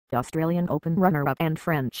Australian Open runner-up and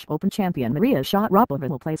French Open champion Maria Sharapova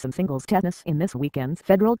will play some singles tennis in this weekend's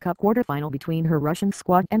Federal Cup quarterfinal between her Russian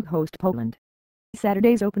squad and host Poland.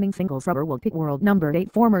 Saturday's opening singles rubber will pit world number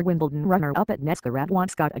 8 former Wimbledon runner-up Agnieszka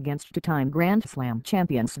Radwanska against two-time Grand Slam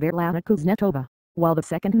champion Svetlana Kuznetsova, while the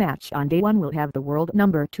second match on day 1 will have the world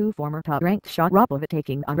number 2 former top-ranked Sharapova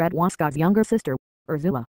taking on Radwanska's younger sister,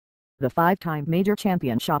 Urszula. The 5-time major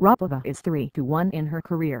champion Sharapova is 3-1 in her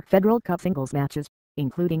career Federal Cup singles matches,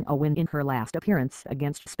 including a win in her last appearance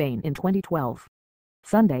against Spain in 2012.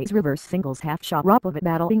 Sunday's reverse singles have Sharapova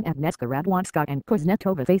battling Agnieszka Radwanska and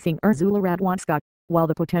Kuznetsova facing Urszula Radwanska, while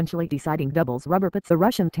the potentially deciding doubles rubber pits the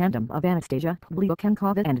Russian tandem of Anastasia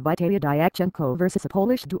Pavlyuchenkova and Vitalia Diatchenko versus a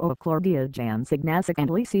Polish duo of Klaudia Jans-Ignacik and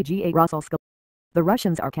Alicja Rosolska. The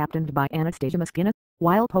Russians are captained by Anastasia,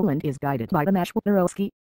 while Poland is guided by the matchwinner Rosolska.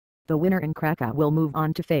 The winner in Krakow will move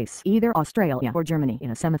on to face either Australia or Germany in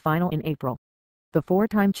a semifinal in April. The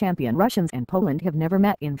 4-time champion Russians and Poland have never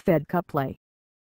met in Fed Cup play.